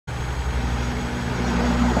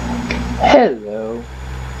Hello,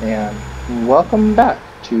 and welcome back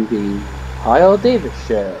to the Kyle Davis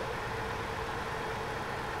Show.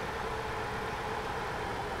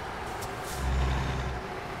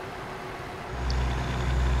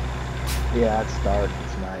 Yeah, it's dark,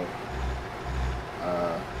 it's night.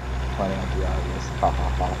 Planning on the obvious. Ha ha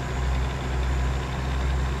ha.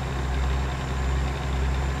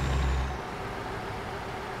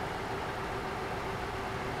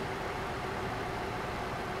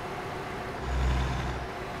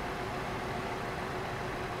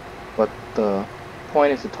 But the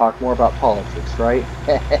point is to talk more about politics, right?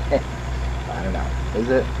 I don't know. Is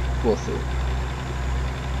it? We'll see.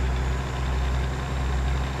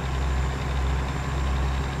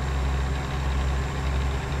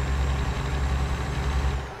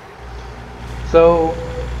 So,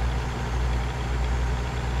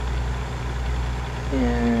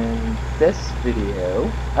 in this video,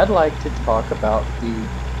 I'd like to talk about the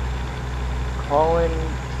Colin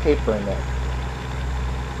Kaepernick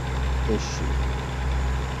issue.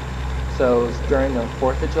 So, it was during the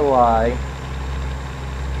 4th of July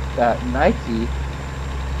that Nike,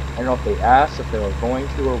 I don't know if they asked if they were going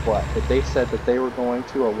to or what, but they said that they were going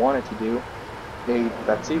to or wanted to do a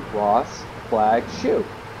Betsy Ross flag shoe.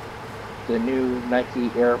 The new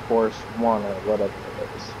Nike Air Force One or whatever it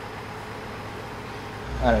is.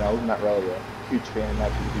 I don't know, I'm not really a huge fan of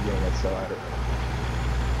Nike to begin with, so I don't know.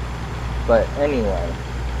 But anyway,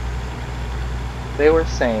 they were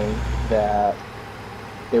saying that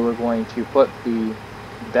they were going to put the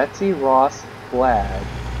Betsy Ross flag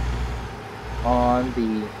on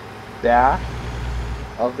the back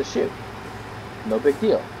of the shoe. No big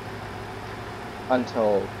deal.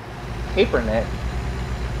 Until Kaepernick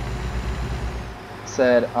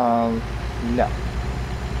said, no.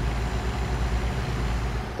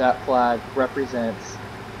 That flag represents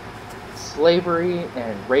slavery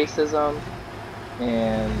and racism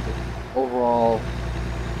and overall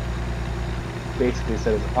basically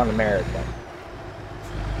said it's un-American.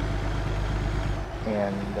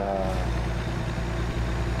 And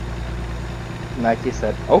Nike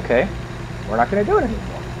said, okay, we're not going to do it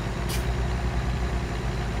anymore.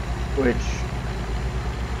 Which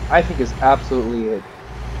I think is absolutely a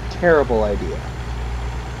terrible idea.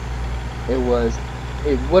 It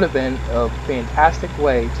would have been a fantastic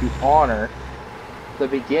way to honor the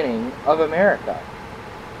beginning of America.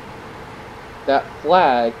 That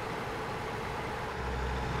flag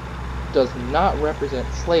does not represent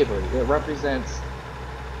slavery. It represents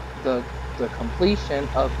the completion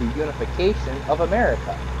of the unification of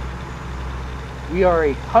America. We are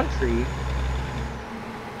a country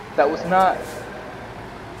that was not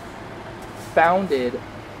founded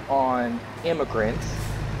on immigrants.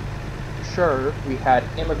 Sure, we had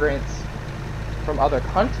immigrants from other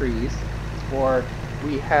countries, or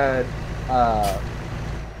we had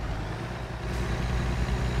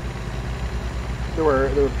there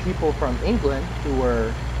were people from England who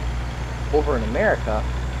were over in America,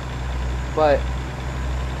 but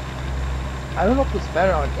I don't know if it was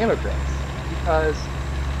founded on immigrants, because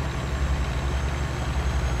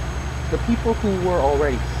the people who were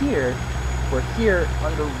already here were here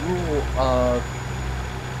under rule of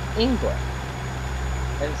England.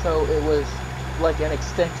 And so it was like an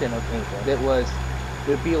extension of England. It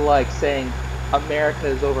would be like saying America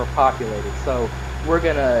is overpopulated, so we're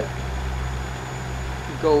gonna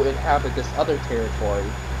go inhabit this other territory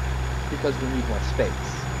because we need more space.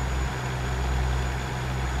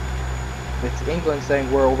 It's England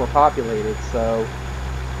saying we're overpopulated, so,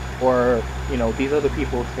 or, you know, these other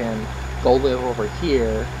people can go live over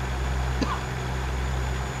here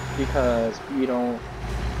because we don't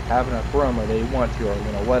have enough room, or they want to, or,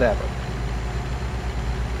 you know, whatever.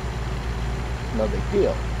 No big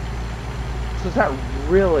deal. So it's not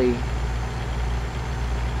really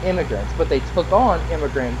immigrants, but they took on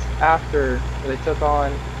immigrants after they took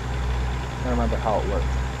on, I don't remember how it worked.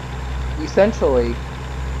 Essentially,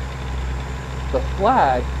 the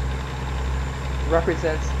flag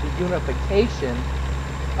represents the unification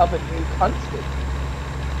of a new country.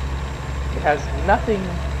 It has nothing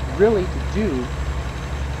really to do,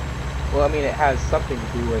 well, I mean, it has something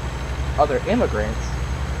to do with other immigrants,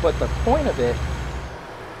 but the point of it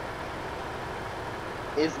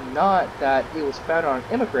is not that it was founded on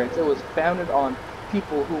immigrants. It was founded on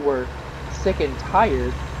people who were sick and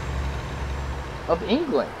tired of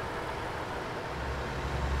England.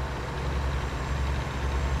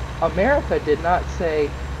 America did not say,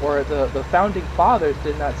 or the founding fathers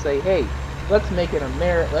did not say, hey, let's make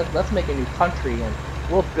let's make a new country and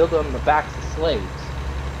we'll build on the backs of slaves.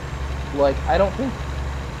 Like, I don't think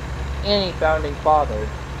any founding father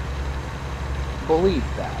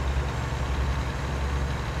believed that.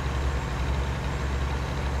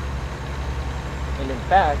 And in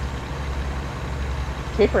fact,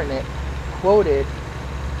 Kaepernick quoted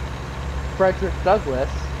Frederick Douglass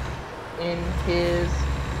in his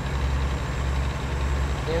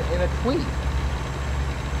in a tweet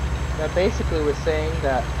that basically was saying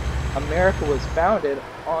that America was founded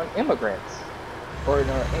on immigrants, or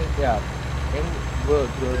no,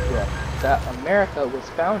 that America was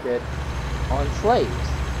founded on slaves.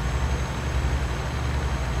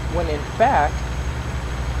 When in fact,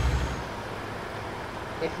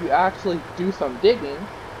 if you actually do some digging,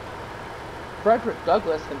 Frederick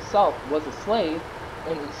Douglass himself was a slave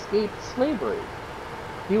and escaped slavery.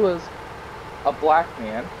 He was a black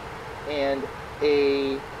man and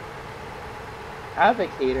a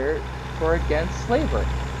advocator for against slavery.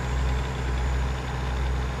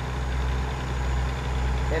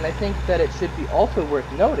 And I think that it should be also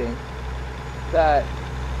worth noting that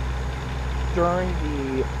during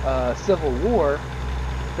the Civil War,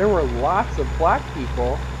 there were lots of black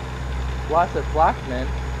people, lots of black men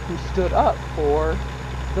who stood up for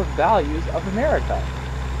the values of America,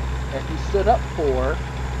 and who stood up for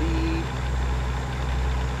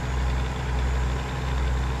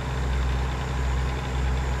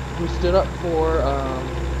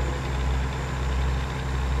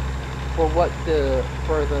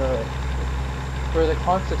for the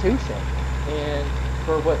Constitution and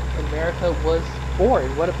for what America was for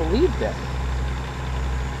and what it believed in.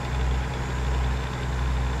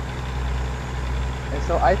 And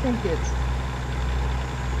so I think it's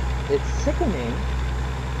sickening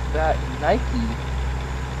that Nike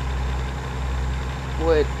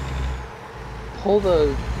would pull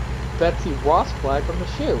the Betsy Ross flag from the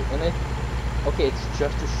shoe. And okay, it's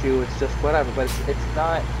just a shoe, it's just whatever, but it's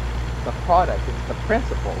not the product, it's the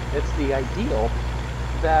principle, it's the ideal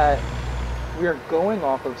that we are going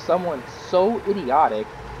off of someone so idiotic,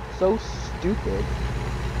 so stupid,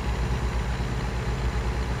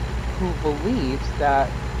 who believes that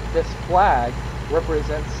this flag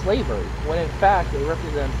represents slavery, when in fact it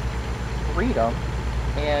represents freedom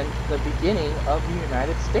and the beginning of the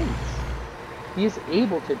United States. He is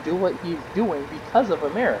able to do what he's doing because of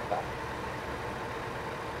America.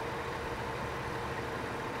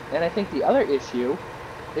 And I think the other issue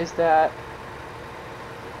is that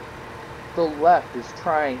the left is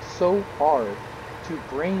trying so hard to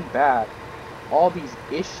bring back all these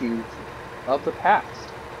issues of the past.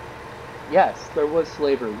 Yes, there was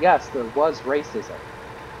slavery. Yes, there was racism.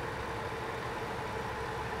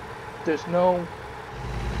 There's no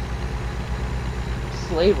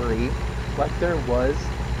slavery like there was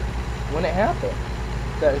when it happened.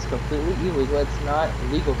 That is completely illegal. It's not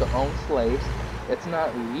legal to own slaves. It's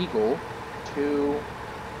not legal to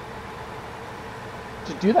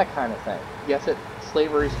do that kind of thing. Yes,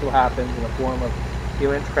 slavery still happens in the form of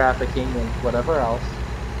human trafficking and whatever else,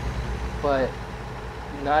 but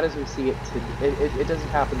not as we see it today. It doesn't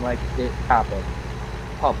happen like it happened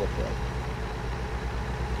publicly.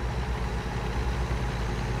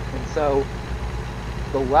 And so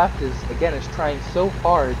the left is trying so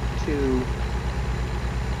hard to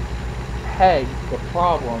peg the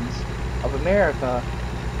problems of America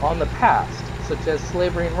on the past, such as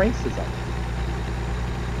slavery and racism.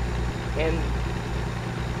 And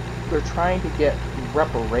they're trying to get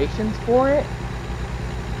reparations for it.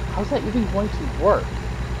 How's that even going to work?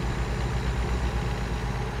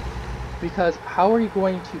 Because how are you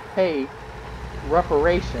going to pay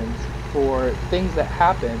reparations for things that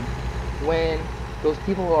happened when those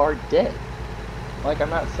people are dead? Like, I'm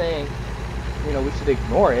not saying, we should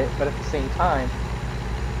ignore it, but at the same time,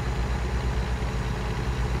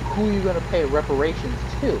 who are you going to pay reparations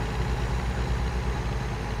to?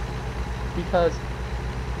 Because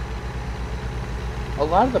a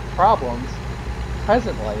lot of the problems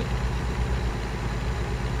presently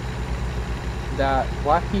that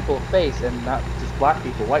black people face, and not just black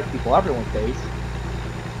people, white people, everyone face,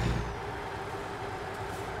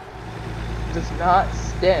 does not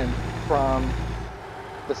stem from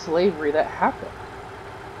the slavery that happened.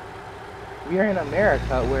 We are in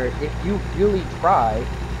America where if you really try,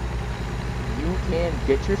 you can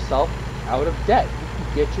get yourself out of debt. You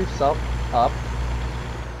can get yourself up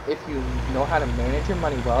if you know how to manage your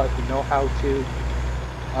money well, if you know how to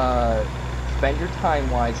spend your time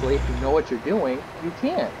wisely, if you know what you're doing, you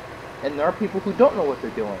can. And there are people who don't know what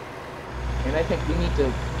they're doing. And I think we need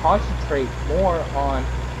to concentrate more on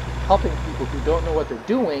helping people who don't know what they're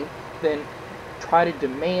doing than try to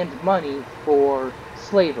demand money for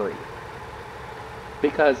slavery.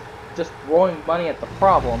 Because just throwing money at the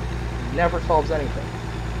problem never solves anything.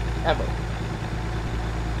 Ever.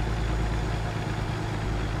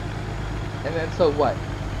 And then so what?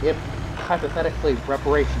 If hypothetically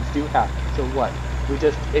reparations do happen, so what? we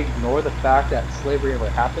just ignore the fact that slavery ever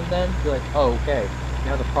happened then, be like, oh, okay,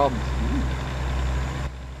 now the problem's you.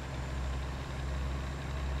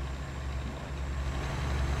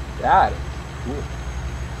 That is cool.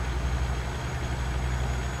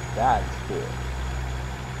 That is cool.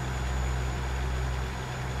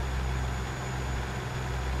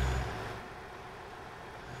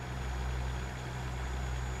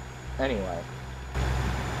 Anyway,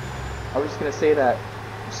 I was just gonna say that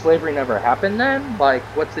slavery never happened then? Like,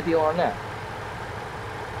 what's the deal on that?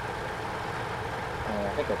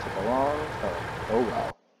 I think I took a long turn. Oh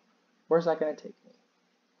well. Where's that gonna take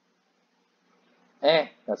me?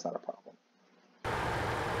 That's not a problem.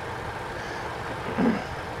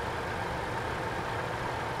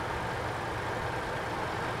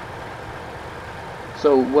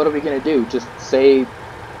 So what are we gonna do? Just say,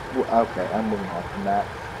 okay, I'm moving on from that.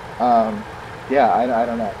 Yeah, I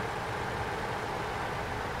don't know.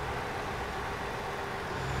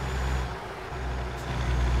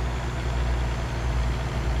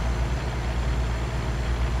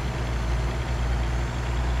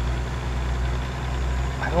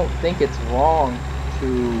 I don't think it's wrong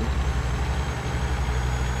to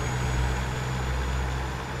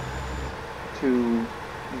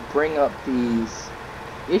bring up these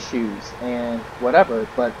issues and whatever,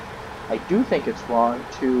 but I do think it's wrong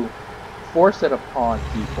to force it upon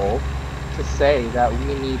people to say that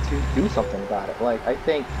we need to do something about it. Like, I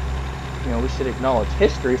think, we should acknowledge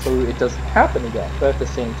history so it doesn't happen again, but at the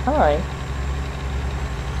same time,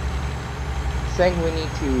 saying we need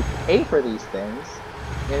to pay for these things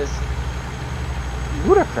is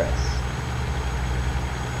ludicrous.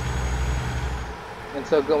 And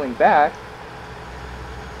so going back,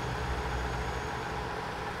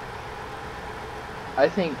 I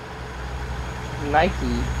think Nike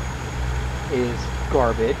is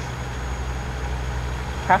garbage.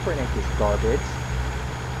 Kaepernick is garbage.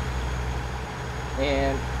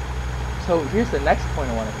 And so here's the next point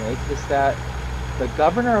I want to make, is that the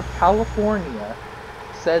governor of California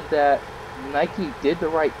said that Nike did the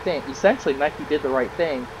right thing. Essentially, Nike did the right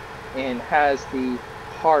thing and has the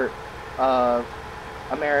heart of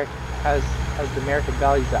America, has the American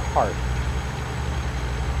values at heart.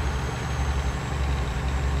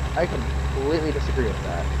 I completely disagree with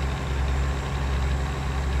that.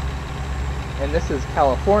 And this is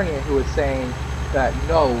California who is saying that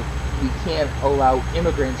no, we can't allow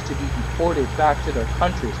immigrants to be deported back to their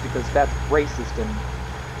countries because that's racist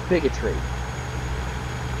and bigotry.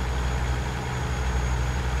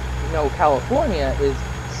 California is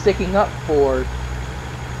sticking up for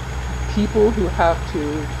people who have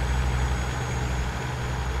to...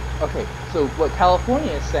 Okay, so what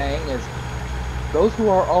California is saying is those who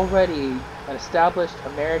are already an established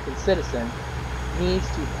American citizen needs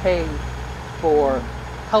to pay for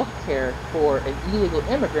health care for an illegal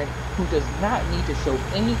immigrant who does not need to show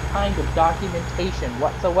any kind of documentation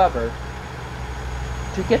whatsoever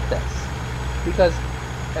to get this. Because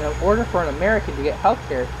in order for an American to get health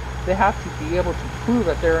care, they have to be able to prove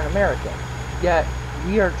that they're an American. Yet,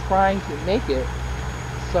 we are trying to make it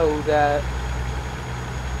so that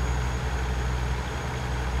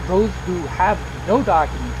those who have no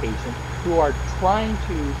documentation, who are trying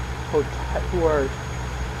to who are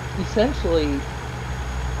essentially,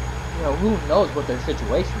 who knows what their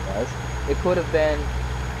situation was. It could have been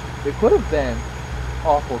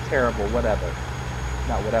awful, terrible, whatever.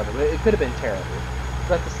 Not whatever, but it could have been terrible.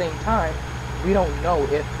 But at the same time, we don't know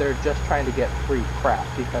if they're just trying to get free crap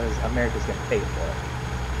because America's going to pay for it.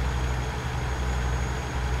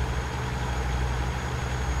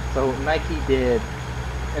 So Nike did,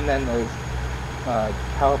 and then the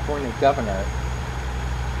California governor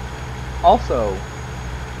also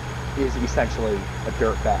is essentially a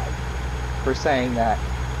dirtbag for saying that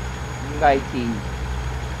Nike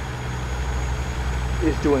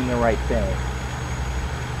is doing the right thing.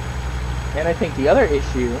 And I think the other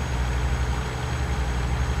issue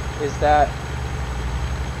is that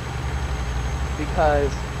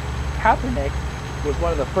because Kaepernick was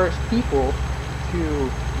one of the first people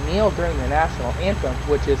to kneel during the national anthem,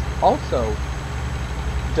 which is also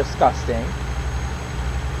disgusting,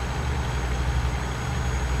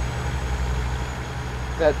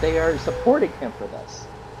 that they are supporting him for this.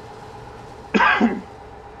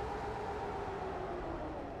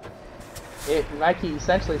 Nike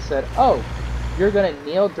essentially said, oh, you're going to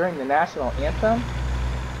kneel during the national anthem?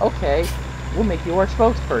 Okay, we'll make you our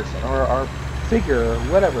spokesperson, or our figure, or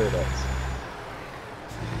whatever it is.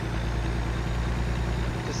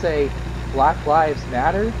 To say, Black Lives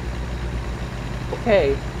Matter?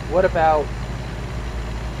 Okay, what about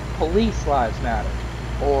Police Lives Matter?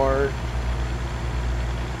 Or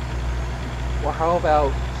Or how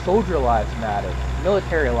about soldier lives matter?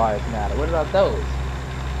 Military lives matter. What about those?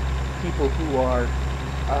 People who are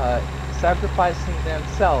sacrificing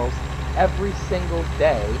themselves every single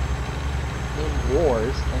day in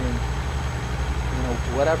wars and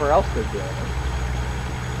whatever else they're doing.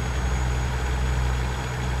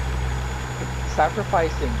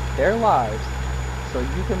 Sacrificing their lives so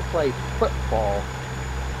you can play football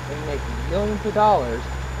and make millions of dollars.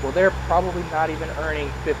 Well, they're probably not even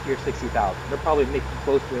earning 50 or 60,000. They're probably making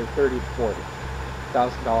closer to 30 to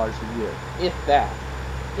 40,000 a year, if that.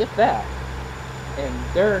 And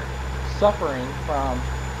they're suffering from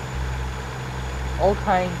all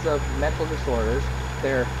kinds of mental disorders.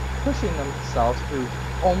 They're pushing themselves through.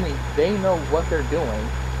 Only they know what they're doing.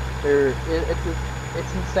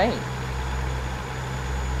 It's insane.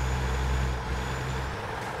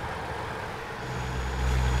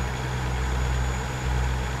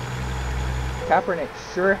 Kaepernick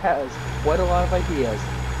sure has quite a lot of ideas,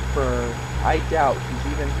 for I doubt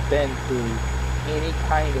he's even been through any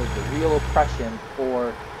kind of real oppression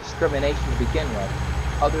or discrimination to begin with,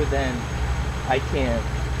 other than I can't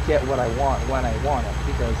get what I want when I want it,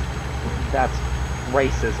 because that's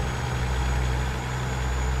racism.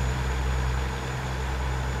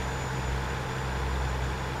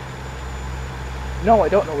 No, I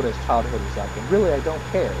don't know what his childhood was like, and really I don't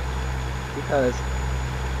care, because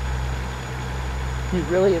he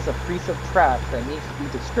really is a piece of trash that needs to be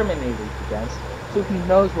discriminated against, so he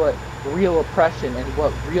knows what real oppression and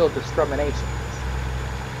what real discrimination is.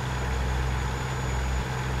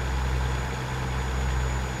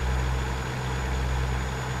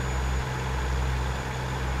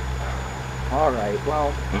 Alright,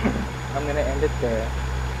 well, I'm going to end it there.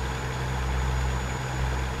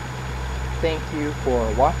 Thank you for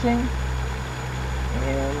watching,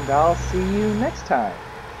 and I'll see you next time.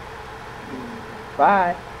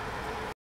 Bye.